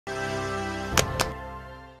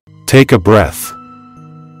Take a breath.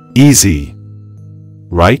 Easy,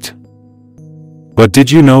 right? But did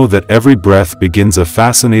you know that every breath begins a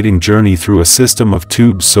fascinating journey through a system of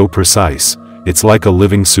tubes so precise, it's like a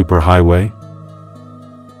living superhighway?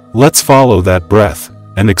 Let's follow that breath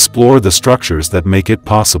and explore the structures that make it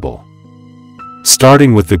possible.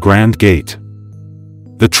 Starting with the Grand Gate.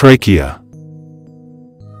 The trachea.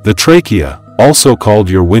 The trachea, also called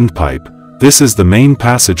your windpipe, this is the main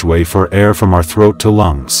passageway for air from our throat to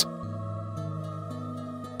lungs.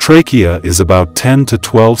 Trachea is about 10 to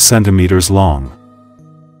 12 centimeters long,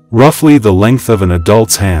 roughly the length of an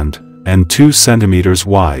adult's hand, and 2 centimeters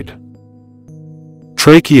wide.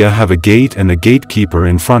 Trachea have a gate and a gatekeeper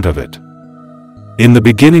in front of it. In the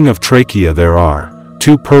beginning of trachea there are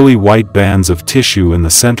 2 pearly white bands of tissue in the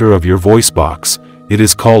center of your voice box. It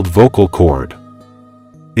is called vocal cord.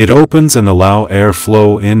 It opens and allows air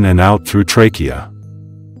flow in and out through trachea.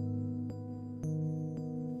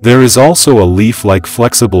 There is also a leaf-like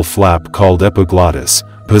flexible flap called epiglottis,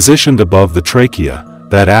 positioned above the trachea,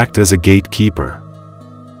 that act as a gatekeeper.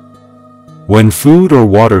 When food or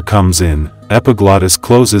water comes in, epiglottis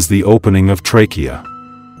closes the opening of trachea.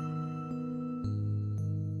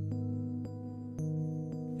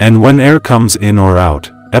 And when air comes in or out,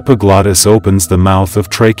 epiglottis opens the mouth of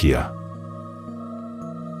trachea.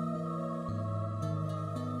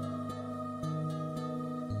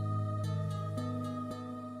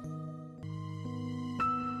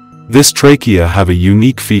 This trachea have a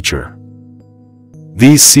unique feature.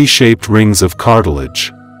 These C-shaped rings of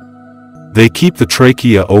cartilage. They keep the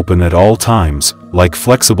trachea open at all times, like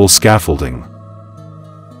flexible scaffolding.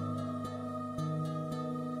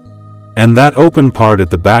 And that open part at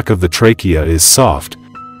the back of the trachea is soft,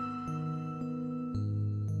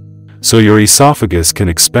 so your esophagus can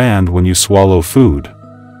expand when you swallow food.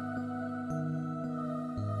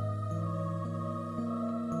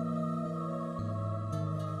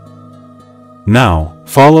 Now,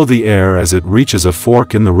 follow the air as it reaches a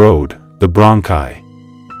fork in the road, the bronchi.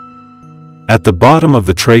 At the bottom of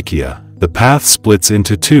the trachea, the path splits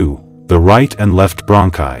into 2, the right and left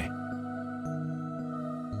bronchi.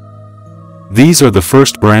 These are the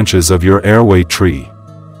first branches of your airway tree.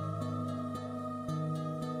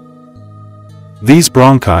 These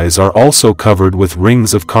bronchi are also covered with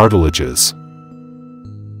rings of cartilages.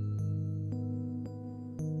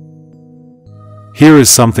 Here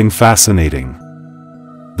is something fascinating.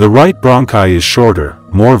 The right bronchi is shorter,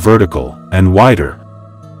 more vertical, and wider,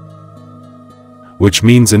 which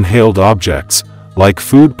means inhaled objects, like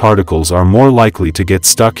food particles, are more likely to get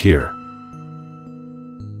stuck here.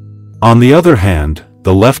 On the other hand,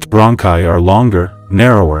 the left bronchi are longer,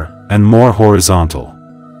 narrower, and more horizontal.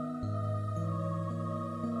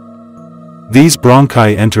 These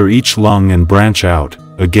bronchi enter each lung and branch out,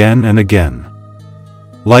 again and again,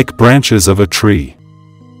 like branches of a tree.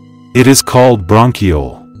 It is called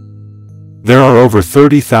bronchiole. There are over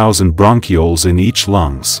 30,000 bronchioles in each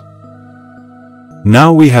lungs.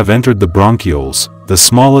 Now we have entered the bronchioles, the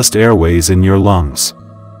smallest airways in your lungs.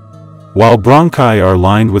 While bronchi are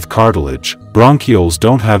lined with cartilage, bronchioles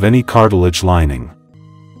don't have any cartilage lining.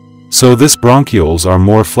 So these bronchioles are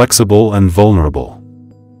more flexible and vulnerable.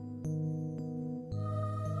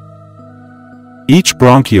 Each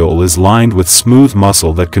bronchiole is lined with smooth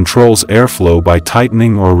muscle that controls airflow by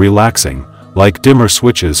tightening or relaxing, like dimmer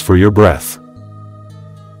switches for your breath.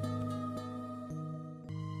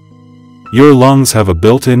 Your lungs have a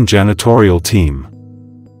built-in janitorial team.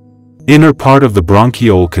 Inner part of the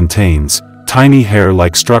bronchiole contains tiny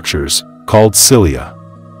hair-like structures, called cilia.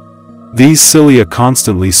 These cilia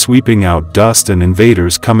constantly sweeping out dust and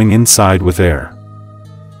invaders coming inside with air.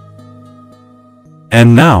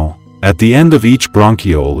 And now, at the end of each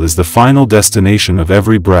bronchiole is the final destination of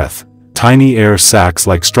every breath, tiny air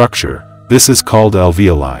sacs-like structure. This is called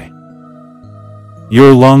alveoli.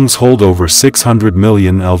 Your lungs hold over 600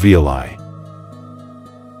 million alveoli.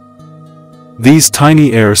 These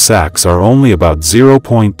tiny air sacs are only about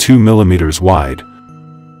 0.2 millimeters wide,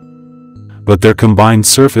 but their combined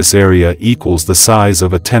surface area equals the size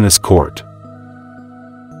of a tennis court.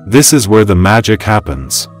 This is where the magic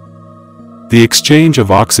happens. The exchange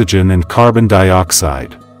of oxygen and carbon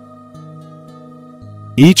dioxide.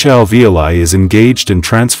 Each alveoli is engaged in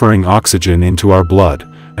transferring oxygen into our blood,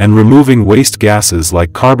 and removing waste gases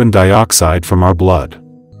like carbon dioxide from our blood.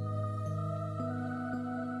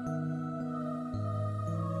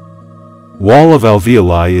 Wall of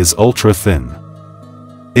alveoli is ultra-thin.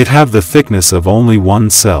 It have the thickness of only one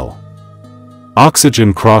cell.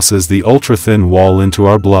 Oxygen crosses the ultra-thin wall into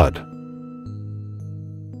our blood.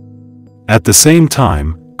 At the same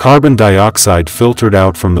time, carbon dioxide filtered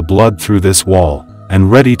out from the blood through this wall, and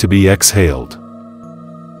ready to be exhaled.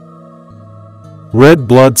 Red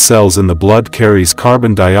blood cells in the blood carries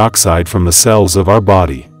carbon dioxide from the cells of our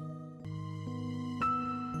body.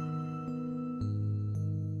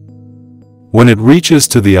 When it reaches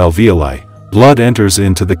to the alveoli, blood enters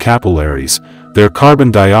into the capillaries, their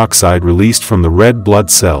carbon dioxide released from the red blood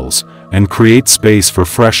cells, and creates space for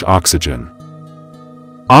fresh oxygen.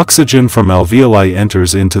 Oxygen from alveoli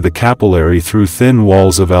enters into the capillary through thin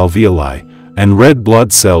walls of alveoli, and red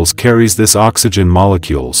blood cells carries this oxygen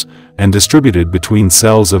molecules, and distributed between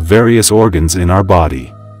cells of various organs in our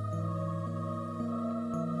body.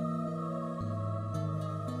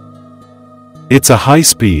 It's a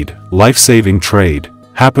high-speed, life-saving trade,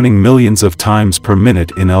 happening millions of times per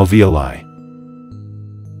minute in alveoli.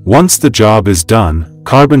 Once the job is done,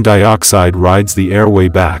 carbon dioxide rides the airway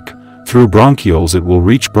back. Through bronchioles it will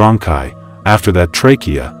reach bronchi, after that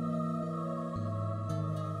trachea,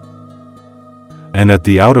 and at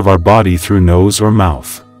the out of our body through nose or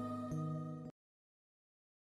mouth.